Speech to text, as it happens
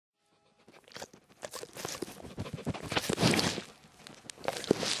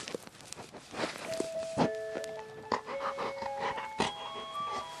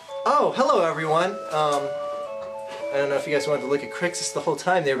Oh, hello everyone. I don't know if you guys wanted to look at Crixus the whole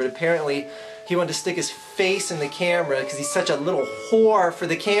time there, but apparently he wanted to stick his face in the camera because he's such a little whore for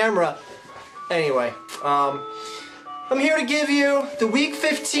the camera. Anyway, I'm here to give you the Week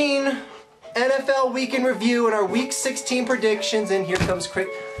 15 NFL Week in Review and our Week 16 predictions, and here comes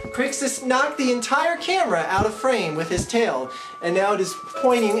Crixus knocked the entire camera out of frame with his tail, and now it is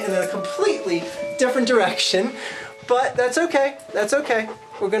pointing in a completely different direction, but that's okay, that's okay.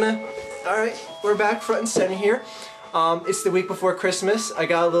 Alright, we're back front and center here. It's the week before Christmas. I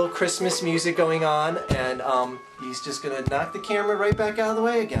got a little Christmas music going on, and he's just gonna knock the camera right back out of the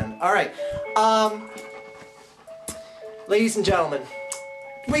way again. Alright, ladies and gentlemen,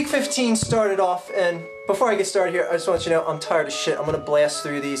 Week 15 started off, and before I get started here, I just want you to know I'm tired of shit. I'm gonna blast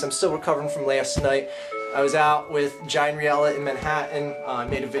through these. I'm still recovering from last night. I was out with Giant Riella in Manhattan. I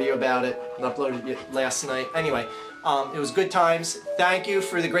made a video about it and uploaded it last night. Anyway, it was good times. Thank you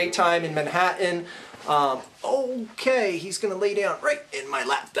for the great time in Manhattan. Okay, he's gonna lay down right in my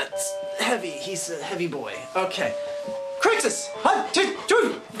lap. That's heavy. He's a heavy boy. Okay. Crixus!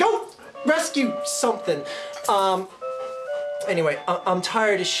 Go rescue something. Anyway, I'm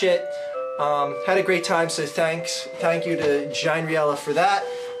tired of shit. Had a great time, so thank you to Giant Riella for that.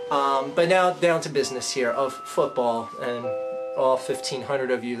 But now down to business here of football and all 1,500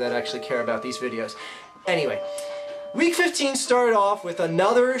 of you that actually care about these videos. Anyway, Week 15 started off with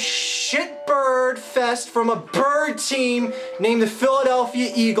another shitbird fest from a bird team named the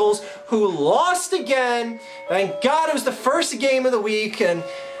Philadelphia Eagles, who lost again. Thank God it was the first game of the week, and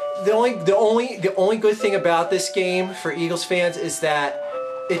the only good thing about this game for Eagles fans is that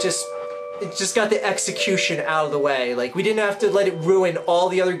it just got the execution out of the way. Like, we didn't have to let it ruin all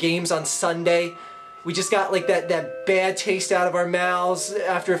the other games on Sunday. We just got like that bad taste out of our mouths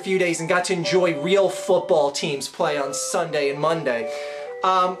after a few days and got to enjoy real football teams play on Sunday and Monday.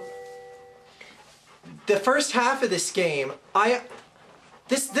 The first half of this game,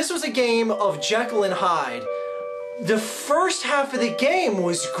 this was a game of Jekyll and Hyde. The first half of the game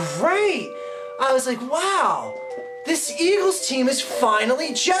was great. I was like, wow, this Eagles team is finally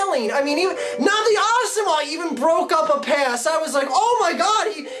gelling. I mean, even Nabi Asamoah even broke up a pass. I was like, oh my God,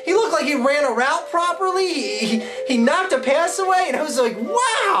 he looked like he ran a route properly. He knocked a pass away, and I was like,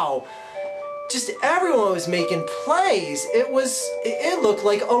 wow. Just everyone was making plays. It looked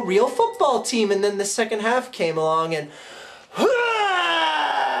like a real football team, and then the second half came along, and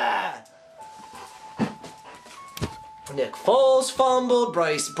Nick Foles fumbled,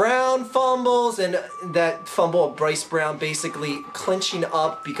 Bryce Brown fumbles, and that fumble of Bryce Brown basically clinching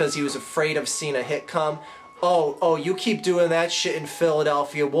up because he was afraid of seeing a hit come. Oh, you keep doing that shit in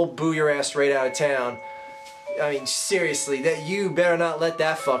Philadelphia, we'll boo your ass right out of town. I mean, seriously, you better not let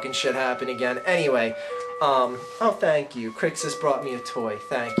that fucking shit happen again. Anyway, oh, thank you. Crixus brought me a toy.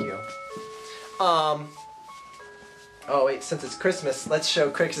 Thank you. Oh wait, since it's Christmas, let's show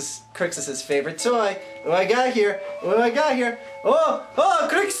Crixus's favorite toy. What do I got here? What do I got here? Oh,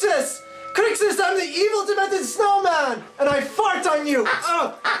 Crixus! Crixus, I'm the evil demented snowman! And I fart on you!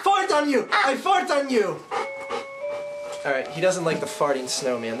 Oh, fart on you! I fart on you! Alright, he doesn't like the farting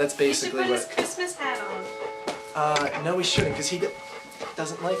snowman. That's basically what... He should put his Christmas hat on. No we shouldn't, because he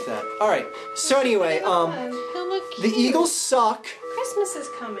doesn't like that. Alright, so anyway, He'll look cute. The Eagles suck. Christmas is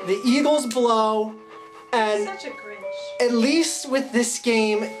coming. The Eagles blow. And such a Grinch. At least with this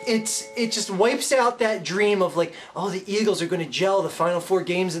game, it just wipes out that dream of like, oh, the Eagles are going to gel the final 4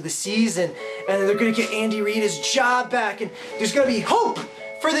 games of the season, and they're going to get Andy Reid his job back, and there's going to be hope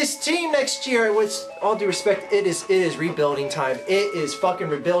for this team next year. With all due respect, it is rebuilding time. It is fucking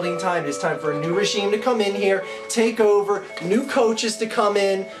rebuilding time. It is time for a new regime to come in here, take over, new coaches to come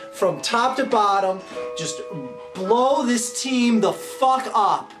in from top to bottom, just blow this team the fuck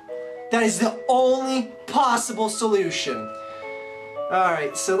up. That is the only possible solution.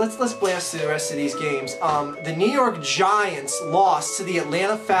 Alright, so let's blast through the rest of these games. The New York Giants lost to the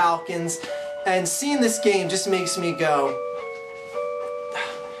Atlanta Falcons, and seeing this game just makes me go,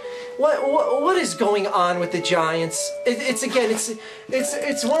 what is going on with the Giants? It's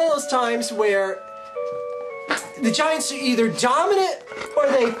one of those times where the Giants are either dominant or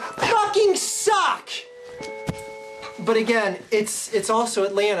they fucking suck. But again, it's also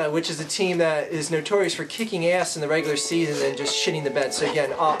Atlanta, which is a team that is notorious for kicking ass in the regular season and just shitting the bed. So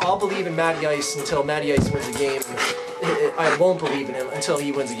again, I'll believe in Matty Ice until Matty Ice wins a game. I won't believe in him until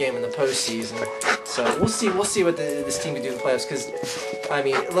he wins a game in the postseason. So we'll see what this team can do in the playoffs. Because I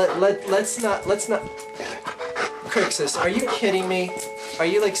mean, let's not. Crixus, are you kidding me? Are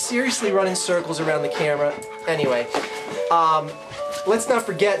you like seriously running circles around the camera? Anyway, let's not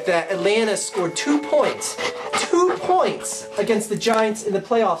forget that Atlanta scored 2 points. 2 points points against the Giants in the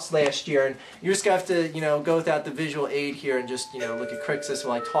playoffs last year, and you're just gonna have to, go without the visual aid here and just, look at Crixus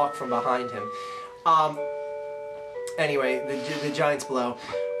while I talk from behind him. Anyway, the Giants blow.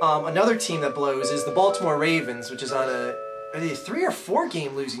 Another team that blows is the Baltimore Ravens, which is on a 3 or 4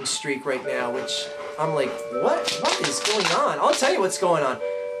 game losing streak right now, which I'm like, what is going on? I'll tell you what's going on.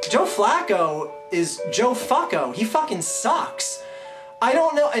 Joe Flacco is Joe Fucko. He fucking sucks. I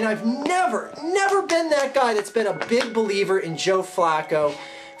don't know, and I've never been that guy that's been a big believer in Joe Flacco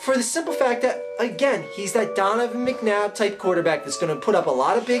for the simple fact that, again, he's that Donovan McNabb type quarterback that's going to put up a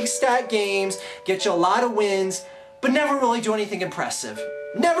lot of big stat games, get you a lot of wins, but never really do anything impressive.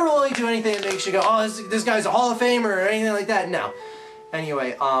 Never really do anything that makes you go, oh, this guy's a Hall of Famer or anything like that. No.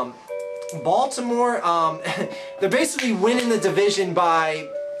 Anyway, Baltimore, they're basically winning the division by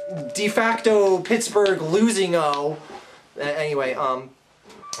de facto Pittsburgh losing anyway,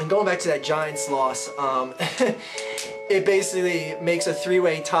 and going back to that Giants loss, it basically makes a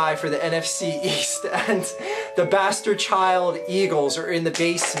 3-way tie for the NFC East, and the bastard child Eagles are in the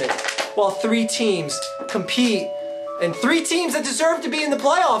basement, while 3 teams compete, and 3 teams that deserve to be in the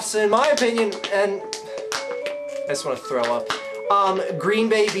playoffs, in my opinion, and I just want to throw up. Green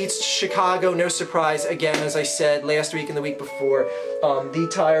Bay beats Chicago, no surprise. Again, as I said last week and the week before, the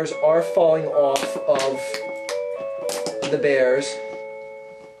tires are falling off of the Bears.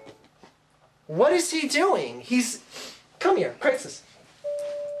 What is he doing? Come here, Crixus.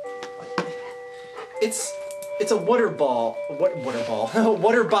 It's a water ball. Water ball? A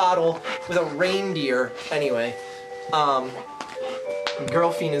water bottle with a reindeer. Anyway,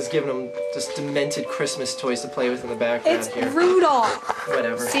 Girlfiend is giving him just demented Christmas toys to play with in the background here. It's Rudolph.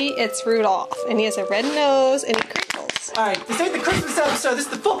 Whatever. See, it's Rudolph. And he has a red nose and he crinkles. Alright, this ain't the Christmas episode, this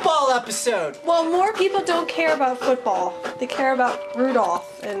is the football episode. Well, more people don't care about football. They care about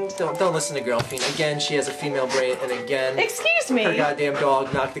Rudolph and... Don't listen to Girlfiend. Again, she has a female brain, and again... Excuse me! Her goddamn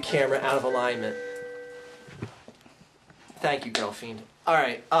dog knocked the camera out of alignment. Thank you, Girlfiend.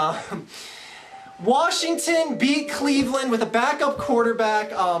 Alright, Washington beat Cleveland with a backup quarterback.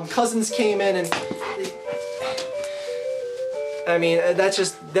 Cousins came in and... I mean, that's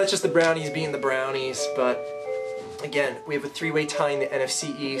just the Brownies being the Brownies, but... Again, we have a 3-way tie in the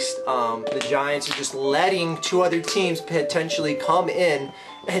NFC East. The Giants are just letting 2 other teams potentially come in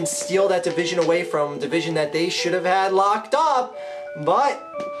and steal that division away from a division that they should have had locked up. But,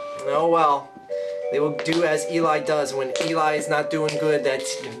 oh well. They will do as Eli does. When Eli is not doing good, that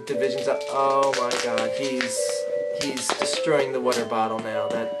division's up. Oh my god, he's destroying the water bottle now.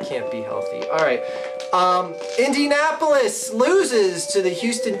 That can't be healthy. Alright, Indianapolis loses to the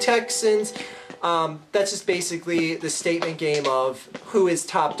Houston Texans. That's just basically the statement game of who is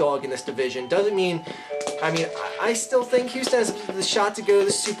top dog in this division. Doesn't mean, I still think Houston has the shot to go to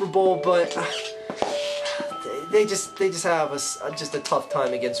the Super Bowl, but they just have just a tough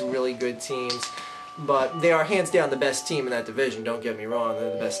time against really good teams. But they are hands down the best team in that division, don't get me wrong,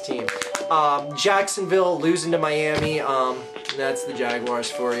 they're the best team. Jacksonville losing to Miami, that's the Jaguars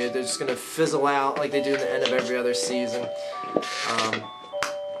for you. They're just going to fizzle out like they do in the end of every other season.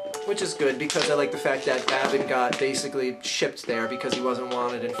 Which is good, because I like the fact that Babin got basically shipped there because he wasn't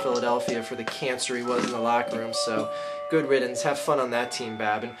wanted in Philadelphia for the cancer he was in the locker room. So, good riddance. Have fun on that team,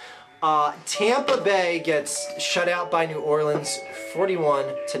 Babin. Tampa Bay gets shut out by New Orleans,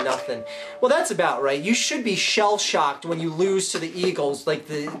 41-0. Well, that's about right. You should be shell-shocked when you lose to the Eagles like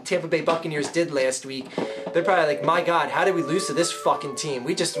the Tampa Bay Buccaneers did last week. They're probably like, my God, how did we lose to this fucking team?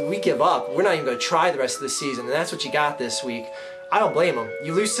 We give up. We're not even going to try the rest of the season, and that's what you got this week. I don't blame them.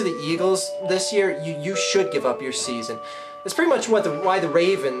 You lose to the Eagles this year, you should give up your season. That's pretty much why the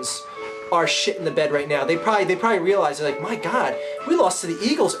Ravens are shit in the bed right now. They probably realize, they're like, my God, we lost to the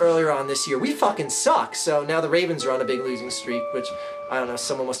Eagles earlier on this year. We fucking suck. So now the Ravens are on a big losing streak, which, I don't know,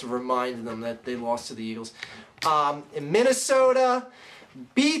 someone must have reminded them that they lost to the Eagles. In Minnesota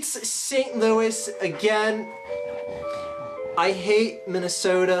beats St. Louis again. I hate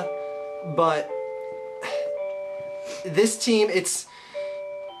Minnesota, but this team, it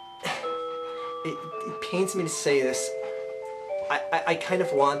pains me to say this. I kind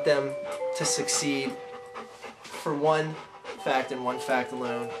of want them to succeed for one fact and one fact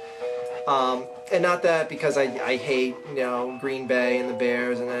alone. And not that because I hate, Green Bay and the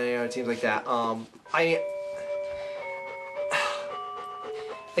Bears and teams like that.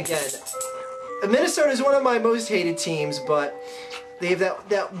 Again, Minnesota is one of my most hated teams, but they have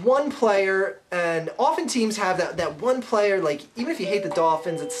that one player, and often teams have that one player, like, even if you hate the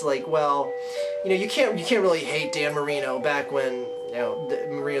Dolphins, it's like, well, you can't really hate Dan Marino back when,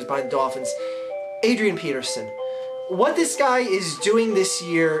 Marino's behind the Dolphins. Adrian Peterson. What this guy is doing this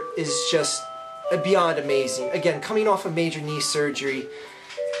year is just beyond amazing. Again, coming off of major knee surgery.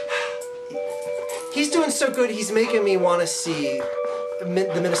 He's doing so good, he's making me want to see the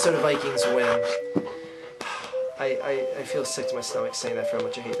Minnesota Vikings win. I feel sick to my stomach saying that for how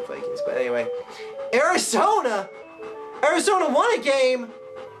much I hate the Vikings. But anyway, Arizona won a game.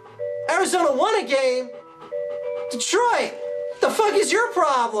 Arizona won a game. Detroit, the fuck is your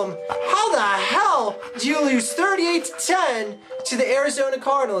problem? How the hell do you lose 38-10 to the Arizona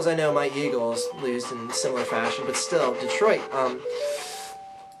Cardinals? I know my Eagles lose in similar fashion, but still, Detroit.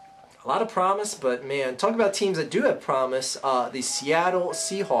 A lot of promise, but man, talk about teams that do have promise. The Seattle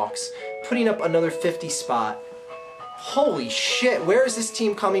Seahawks putting up another 50 spot. Holy shit, where is this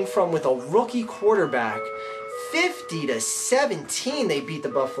team coming from with a rookie quarterback? 50-17 they beat the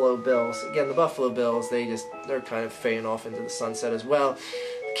Buffalo Bills. Again, the Buffalo Bills, they're kind of fading off into the sunset as well.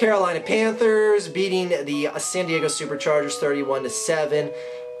 Carolina Panthers beating the San Diego Superchargers 31-7.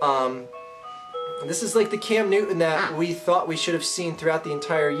 This is like the Cam Newton that we thought we should have seen throughout the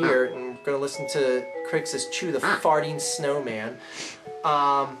entire year. And we're going to listen to Crixus chew the farting snowman.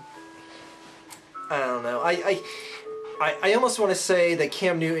 I don't know. I almost want to say that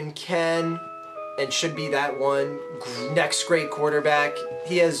Cam Newton can and should be that one next great quarterback.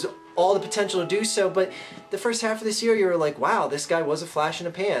 He has all the potential to do so, but the first half of this year you were like, wow, this guy was a flash in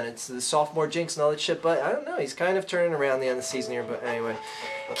a pan. It's the sophomore jinx and all that shit, but I don't know. He's kind of turning around the end of the season here, but anyway.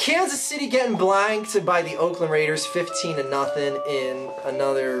 Kansas City getting blanked by the Oakland Raiders 15-0 in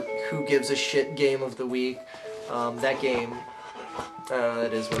another who gives a shit game of the week. That game,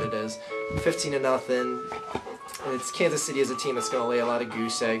 that is what it is. 15-0. It's Kansas City as a team that's going to lay a lot of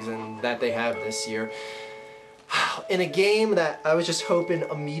goose eggs, and that they have this year. In a game that I was just hoping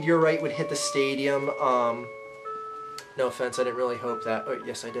a meteorite would hit the stadium. No offense, I didn't really hope that. Oh,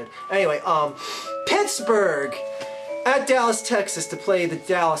 yes, I did. Anyway, Pittsburgh at Dallas, Texas to play the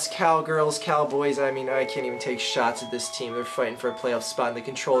Dallas Cowboys. I mean, I can't even take shots at this team. They're fighting for a playoff spot and they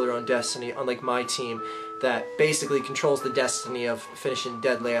control their own destiny, unlike my team that basically controls the destiny of finishing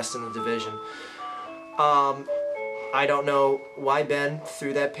dead last in the division. I don't know why Ben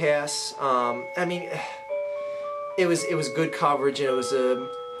threw that pass. I mean, it was good coverage and it was a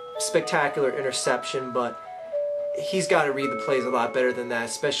spectacular interception, but he's got to read the plays a lot better than that,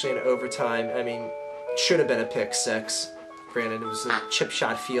 especially in overtime. I mean, should have been a pick six. Granted, it was a chip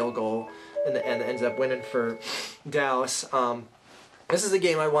shot field goal, and ends up winning for Dallas. This is a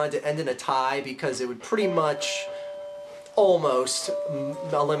game I wanted to end in a tie because it would pretty much almost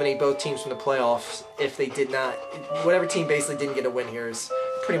eliminate both teams from the playoffs if they did not. Whatever team basically didn't get a win here is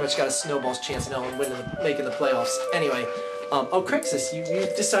pretty much got a snowball's chance now in making the playoffs. Anyway, oh Crixus, you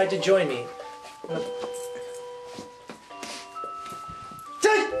decided to join me.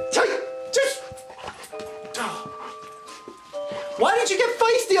 Why did you get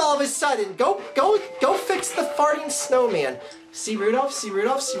feisty all of a sudden? Go fix the farting snowman. See Rudolph? See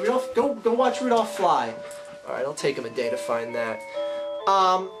Rudolph? See Rudolph? Go watch Rudolph fly. Alright, it'll take him a day to find that.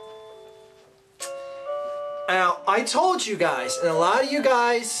 Now, I told you guys, and a lot of you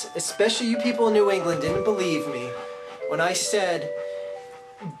guys, especially you people in New England, didn't believe me when I said,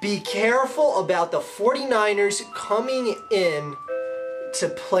 be careful about the 49ers coming in to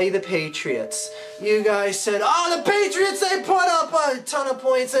play the Patriots. You guys said, oh, the Patriots, they put up a ton of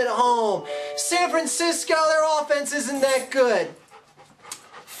points at home. San Francisco, their offense isn't that good.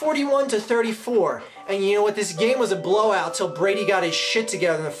 41-34. And you know what? This game was a blowout till Brady got his shit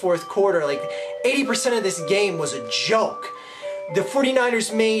together in the fourth quarter. Like, 80% of this game was a joke. The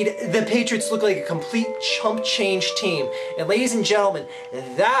 49ers made the Patriots look like a complete chump change team. And ladies and gentlemen,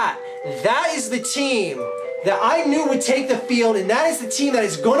 that is the team that I knew would take the field, and that is the team that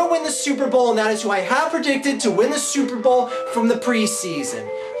is going to win the Super Bowl, and that is who I have predicted to win the Super Bowl from the preseason.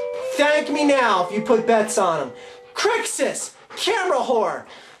 Thank me now if you put bets on them. Crixus, camera whore.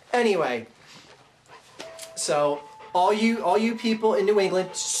 Anyway, so all you people in New England,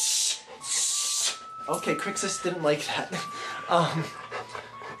 okay, Crixus didn't like that.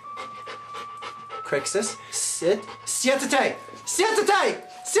 Crixus, sit, siéntate, siéntate,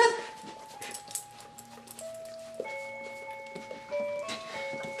 sit.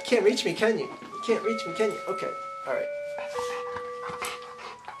 You can't reach me, can you? You can't reach me, can you? Okay, all right.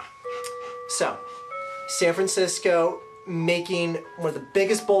 So, San Francisco making one of the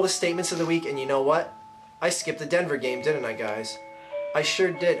biggest, boldest statements of the week, and you know what? I skipped the Denver game, didn't I, guys? I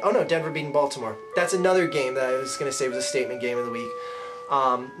sure did. Oh no, Denver beating Baltimore. That's another game that I was going to say was a statement game of the week.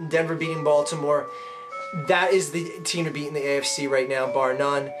 Denver beating Baltimore. That is the team to beat in the AFC right now, bar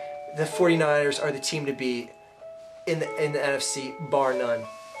none. The 49ers are the team to beat in the NFC, bar none.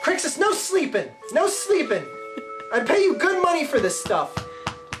 Crixus, no sleeping! No sleeping! I pay you good money for this stuff.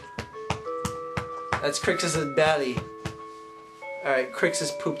 That's Crixus' belly. Alright,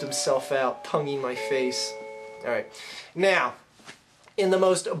 Crixus pooped himself out, tonguing my face. Alright. Now, in the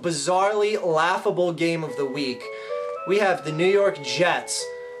most bizarrely laughable game of the week, we have the New York Jets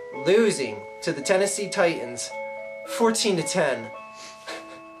losing to the Tennessee Titans 14-10.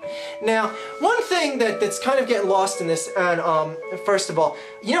 Now, one thing that's kind of getting lost in this, and first of all,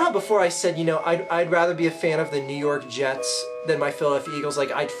 you know how before I said, you know, I'd rather be a fan of the New York Jets than my Philadelphia Eagles,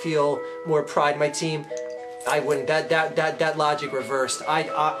 like I'd feel more pride in my team? I wouldn't. That logic reversed.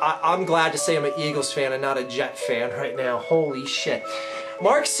 I'm glad to say I'm an Eagles fan and not a Jet fan right now. Holy shit.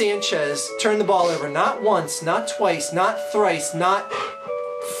 Mark Sanchez turned the ball over not once, not twice, not thrice, not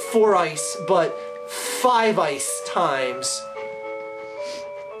 4 ice, but 5 ice times.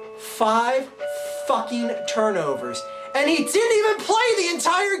 5 fucking turnovers. And he didn't even play the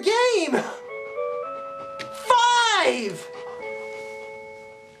entire game! 5!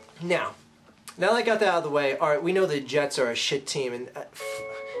 Now that I got that out of the way, alright, we know the Jets are a shit team, and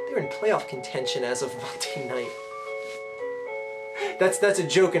they're in playoff contention as of Monday night. That's a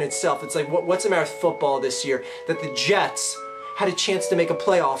joke in itself. It's like, what's the matter with football this year? That the Jets had a chance to make a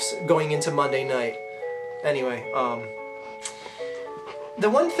playoffs going into Monday night. Anyway, the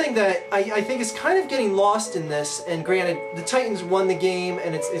one thing that I think is kind of getting lost in this, and granted, the Titans won the game,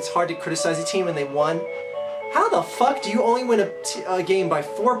 and it's hard to criticize the team when they won. How the fuck do you only win a game by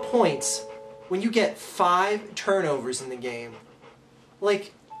 4 points when you get 5 turnovers in the game?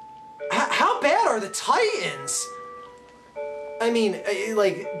 Like, how bad are the Titans? I mean,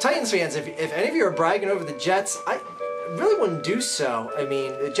 like, Titans fans, if any of you are bragging over the Jets, I really wouldn't do so. I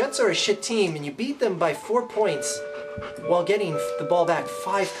mean, the Jets are a shit team, and you beat them by 4 points while getting the ball back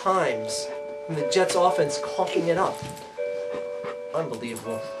 5 times, and the Jets offense coughing it up.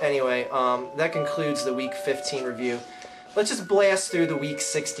 Unbelievable. Anyway, that concludes the Week 15 review. Let's just blast through the Week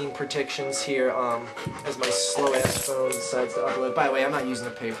 16 predictions here, as my slow-ass phone decides to upload. By the way, I'm not using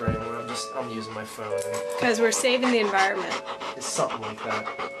the paper anymore, I'm using my phone. Because we're saving the environment. It's something like that.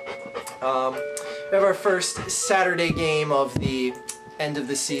 We have our first Saturday game of the end of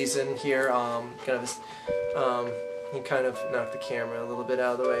the season here. You kind of knocked the camera a little bit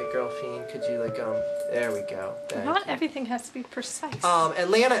out of the way, girlfiend. Could you, like, there we go. Not everything has to be precise.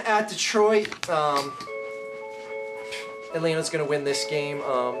 Atlanta at Detroit. Atlanta's going to win this game.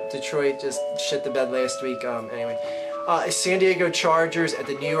 Detroit just shit the bed last week. Anyway. San Diego Chargers at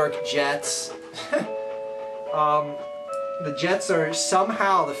the New York Jets. The Jets are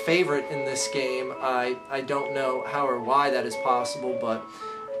somehow the favorite in this game. I don't know how or why that is possible, but...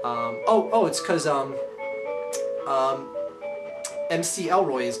 it's because, MC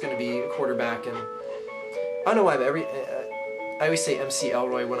Elroy is going to be quarterback, and I don't know why, but I always say MC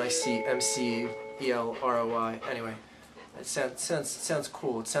Elroy when I see MC-E-L-R-O-Y. Anyway, it sounds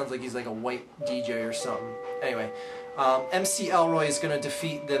cool. It sounds like he's like a white DJ or something. Anyway, MC Elroy is going to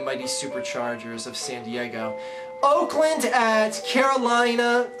defeat the mighty Superchargers of San Diego. Oakland at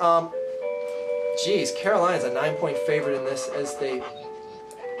Carolina. Carolina's a 9-point favorite in this, as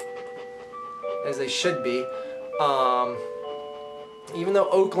they should be. Even though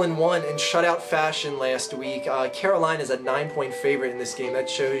Oakland won in shutout fashion last week, Carolina's a 9-point favorite in this game. That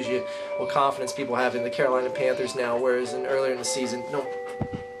shows you what confidence people have in the Carolina Panthers now, whereas earlier in the season, no.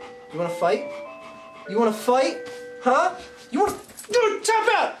 You want to fight? You want to fight? Huh? You want to... Tap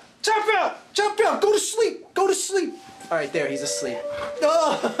out! Tap out! Tap out! Go to sleep! Go to sleep! Alright, there, he's asleep.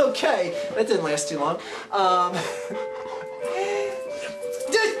 Oh, okay. That didn't last too long.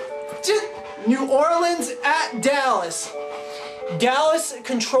 New Orleans at Dallas. Dallas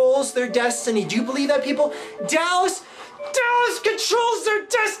controls their destiny. Do you believe that, people? Dallas controls their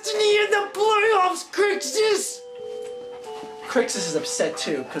destiny in the playoffs, Crixus! Crixus is upset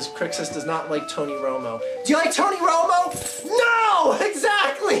too, because Crixus does not like Tony Romo. Do you like Tony Romo? No!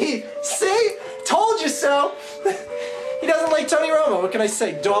 Exactly! See? Told you so! He doesn't like Tony Romo. What can I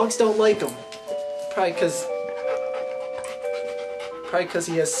say? Dogs don't like him. Probably because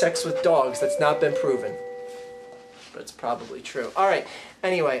he has sex with dogs. That's not been proven. But it's probably true. Alright,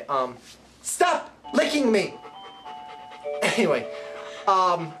 anyway, stop licking me! Anyway,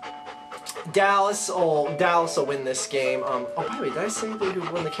 Dallas will win this game. Oh, by the way, did I say that who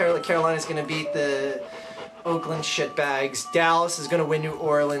won the Carolina's going to beat the Oakland shitbags? Dallas is going to win New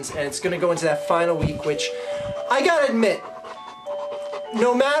Orleans, and it's going to go into that final week, which, I gotta admit,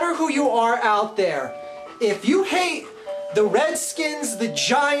 no matter who you are out there, if you hate the Redskins, the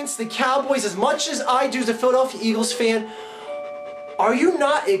Giants, the Cowboys, as much as I do as a Philadelphia Eagles fan, are you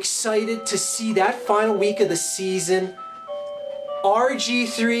not excited to see that final week of the season?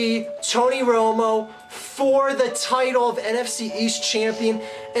 RG3, Tony Romo, for the title of NFC East champion.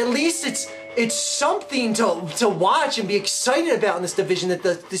 At least it's something to watch and be excited about in this division, that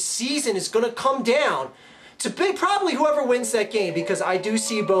the season is going to come down to probably whoever wins that game, because I do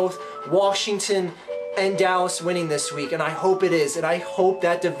see both Washington and Dallas winning this week, and I hope it is, and I hope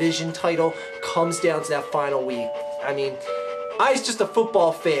that division title comes down to that final week. I mean, I was just a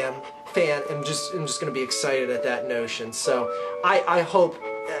football fan, I'm just going to be excited at that notion. So I hope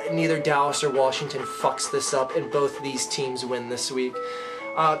neither Dallas or Washington fucks this up and both of these teams win this week.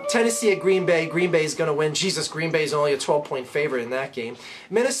 Tennessee at Green Bay. Green Bay is going to win. Jesus, Green Bay is only a 12-point favorite in that game.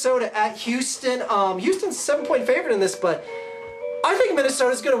 Minnesota at Houston. Houston's a 7-point favorite in this, but I think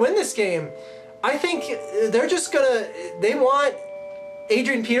Minnesota's going to win this game. I think they're just going to... They want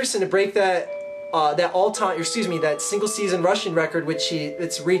Adrian Peterson to break that that single-season rushing record, which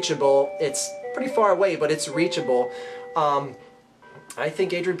it's reachable. It's pretty far away, but it's reachable. I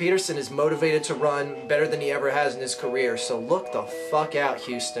think Adrian Peterson is motivated to run better than he ever has in his career, so look the fuck out,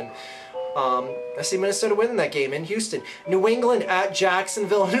 Houston. I see Minnesota winning that game in Houston. New England at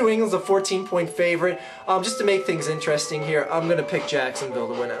Jacksonville. New England's a 14-point favorite. Just to make things interesting here, I'm going to pick Jacksonville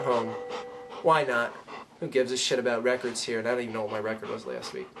to win at home. Why not? Who gives a shit about records here? And I don't even know what my record was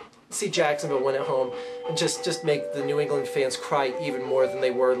last week. See Jacksonville win at home and just make the New England fans cry even more than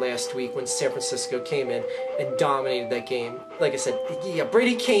they were last week when San Francisco came in and dominated that game. Like I said, yeah,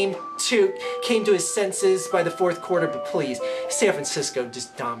 Brady came to his senses by the fourth quarter, but please, San Francisco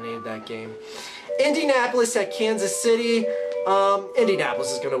just dominated that game. Indianapolis at Kansas City.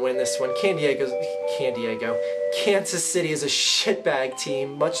 Indianapolis is going to win this one. Kansas City is a shitbag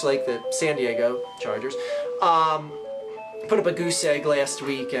team, much like the San Diego Chargers. Put up a goose egg last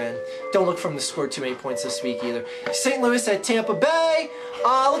week, and don't look for them to score too many points this week either. St. Louis at Tampa Bay.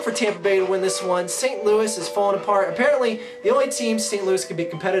 Look for Tampa Bay to win this one. St. Louis is falling apart. Apparently, the only team St. Louis can be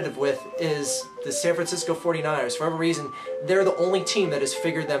competitive with is the San Francisco 49ers. For whatever reason, they're the only team that has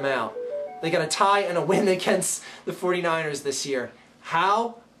figured them out. They got a tie and a win against the 49ers this year.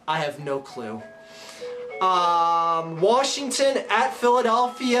 How? I have no clue. Washington at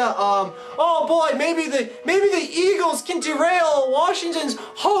Philadelphia. Oh boy, maybe the Eagles can derail Washington's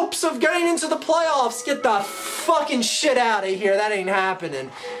hopes of getting into the playoffs. Get the fucking shit out of here. That ain't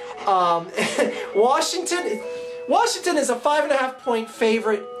happening. Washington is a 5.5-point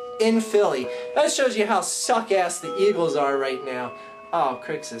favorite in Philly. That shows you how suck-ass the Eagles are right now. Oh,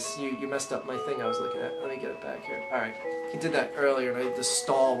 Crixus, you messed up my thing I was looking at. Let me get it back here. Alright, he did that earlier, and I had to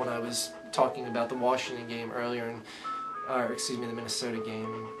stall when I was talking about the Washington game earlier, the Minnesota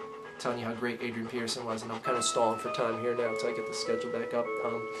game, telling you how great Adrian Peterson was, and I'm kind of stalling for time here now until I get the schedule back up.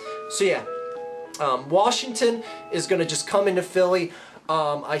 So yeah, Washington is going to just come into Philly.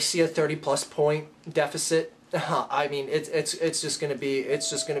 I see a 30-plus point deficit. I mean, it's just gonna be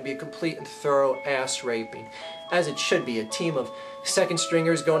a complete and thorough ass raping, as it should be. A team of second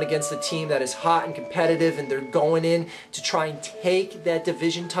stringers going against a team that is hot and competitive, and they're going in to try and take that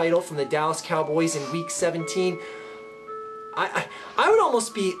division title from the Dallas Cowboys in Week 17. I would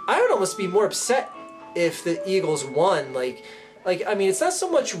almost be more upset if the Eagles won. Like I mean, it's not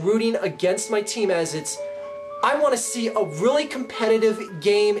so much rooting against my team as it's I want to see a really competitive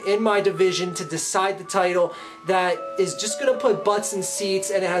game in my division to decide the title that is just going to put butts in seats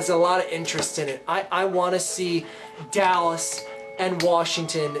and it has a lot of interest in it. I want to see Dallas and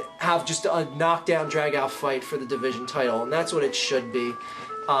Washington have just a knockdown, drag-out fight for the division title, and that's what it should be.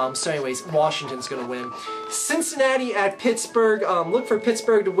 So anyways, Washington's going to win. Cincinnati at Pittsburgh. Look for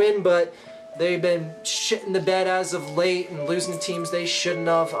Pittsburgh to win, but they've been shitting the bed as of late and losing to teams they shouldn't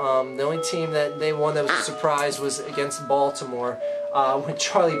have. The only team that they won that was a surprise was against Baltimore with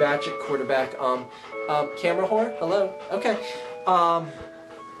Charlie Batch quarterback. Camera whore? Hello? Okay.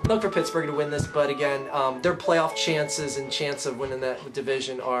 Look for Pittsburgh to win this, but again, their playoff chances and chance of winning that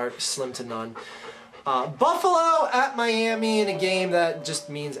division are slim to none. Buffalo at Miami in a game that just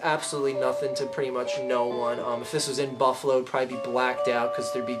means absolutely nothing to pretty much no one. If this was in Buffalo, it'd probably be blacked out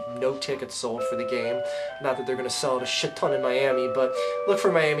because there'd be no tickets sold for the game. Not that they're going to sell it a shit ton in Miami, but look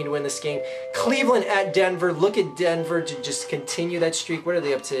for Miami to win this game. Cleveland at Denver. Look at Denver to just continue that streak. What are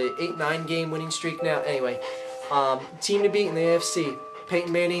they up to? 8-9 game winning streak now? Anyway, team to beat in the AFC.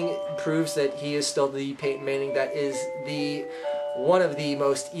 Peyton Manning proves that he is still the Peyton Manning that is one of the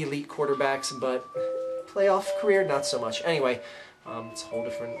most elite quarterbacks, but playoff career, not so much. Anyway, it's a whole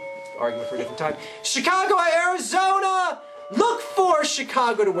different argument for a different time. Chicago at Arizona! Look for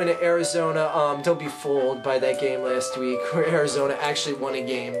Chicago to win at Arizona. Don't be fooled by that game last week where Arizona actually won a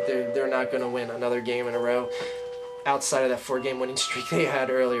game. They're not going to win another game in a row outside of that 4-game winning streak they had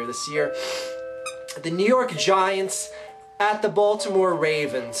earlier this year. The New York Giants at the Baltimore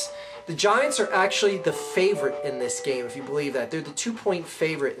Ravens. The Giants are actually the favorite in this game, if you believe that. They're the 2-point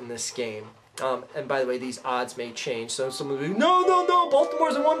favorite in this game. And by the way, these odds may change. So someone will be, no,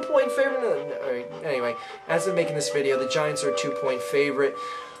 Baltimore's a 1-point favorite. No. All right. Anyway, as I'm making this video, the Giants are a 2-point favorite.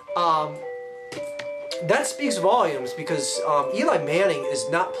 That speaks volumes because Eli Manning is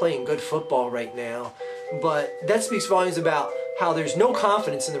not playing good football right now. But that speaks volumes about how there's no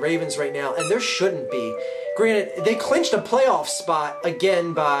confidence in the Ravens right now, and there shouldn't be. Granted, they clinched a playoff spot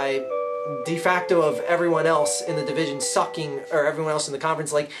again by de facto of everyone else in the division sucking, or everyone else in the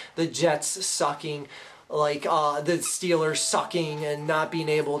conference, like the Jets sucking, like the Steelers sucking and not being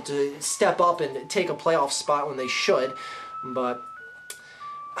able to step up and take a playoff spot when they should. But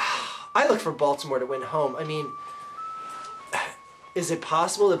I look for Baltimore to win home. I mean, is it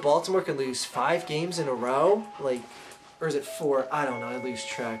possible that Baltimore can lose 5 games in a row? Like, or is it 4? I don't know. I lose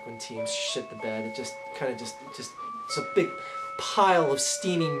track when teams shit the bed. It just kind of just it's a big pile of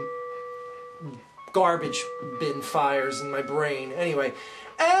steaming garbage bin fires in my brain. Anyway,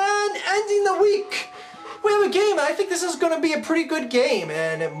 and ending the week, we have a game. I think this is going to be a pretty good game,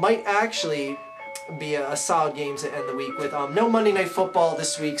 and it might actually be a solid game to end the week with. No Monday Night Football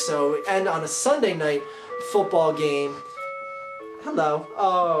this week, so end on a Sunday night football game. Hello.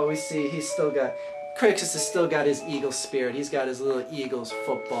 Oh, we see he's still got, Crixus has still got his Eagles spirit. He's got his little Eagles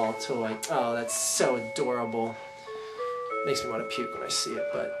football toy. Oh, that's so adorable. Makes me want to puke when I see it,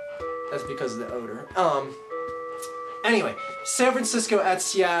 but that's because of the odor. Anyway, San Francisco at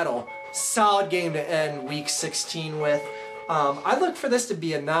Seattle. Solid game to end week 16 with. I look for this to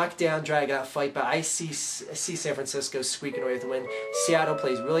be a knockdown, drag-out fight, but I see San Francisco squeaking away with the win. Seattle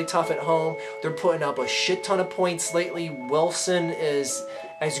plays really tough at home. They're putting up a shit ton of points lately. Wilson is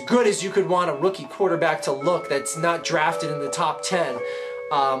as good as you could want a rookie quarterback to look that's not drafted in the top 10.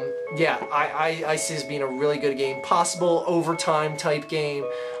 Yeah, I see this being a really good game. Possible overtime type game.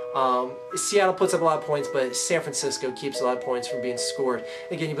 Seattle puts up a lot of points, but San Francisco keeps a lot of points from being scored.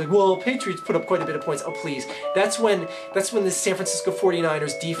 Again, you'd be like, well, Patriots put up quite a bit of points. Oh, please. That's when the San Francisco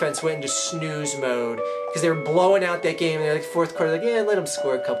 49ers defense went into snooze mode because they were blowing out that game. And they're like, fourth quarter, like, yeah, let them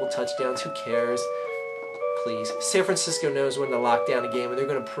score a couple touchdowns. Who cares? Please. San Francisco knows when to lock down a game, and they're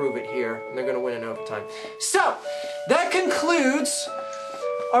going to prove it here, and they're going to win in overtime. So, that concludes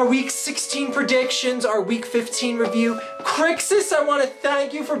our Week 16 predictions, our Week 15 review. Crixus, I want to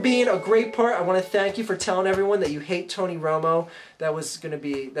thank you for being a great part. I want to thank you for telling everyone that you hate Tony Romo. That's going to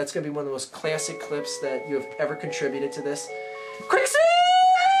be one of the most classic clips that you have ever contributed to this. Crixus!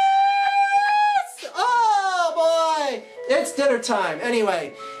 Oh boy! It's dinner time.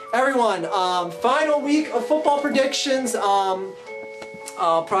 Anyway, everyone, final week of football predictions. I'll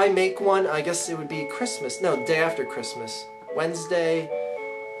probably make one. I guess it would be Christmas. No, day after Christmas. Wednesday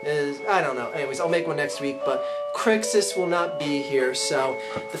is, I don't know. Anyways, I'll make one next week, but Crixus will not be here, so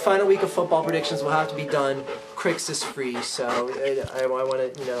the final week of football predictions will have to be done Crixus free, so I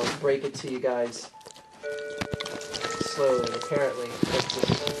want to, break it to you guys slowly. Apparently,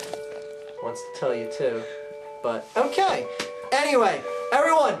 Crixus wants to tell you too, but okay. Anyway,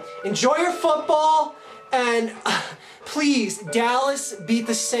 everyone, enjoy your football, and please, Dallas beat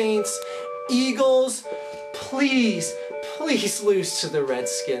the Saints. Eagles, please lose to the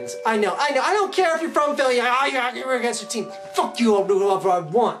Redskins. I know. I don't care if you're from Philly. You're against your team. Fuck you, I'll do whatever I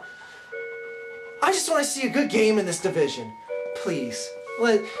want. I just want to see a good game in this division. Please.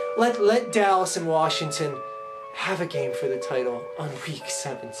 Let Dallas and Washington have a game for the title on Week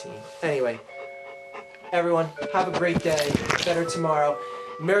 17. Anyway, everyone, have a great day. Better tomorrow.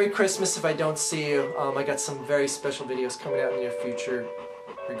 Merry Christmas if I don't see you. I got some very special videos coming out in the near future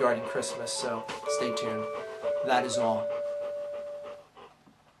regarding Christmas, so stay tuned. That is all.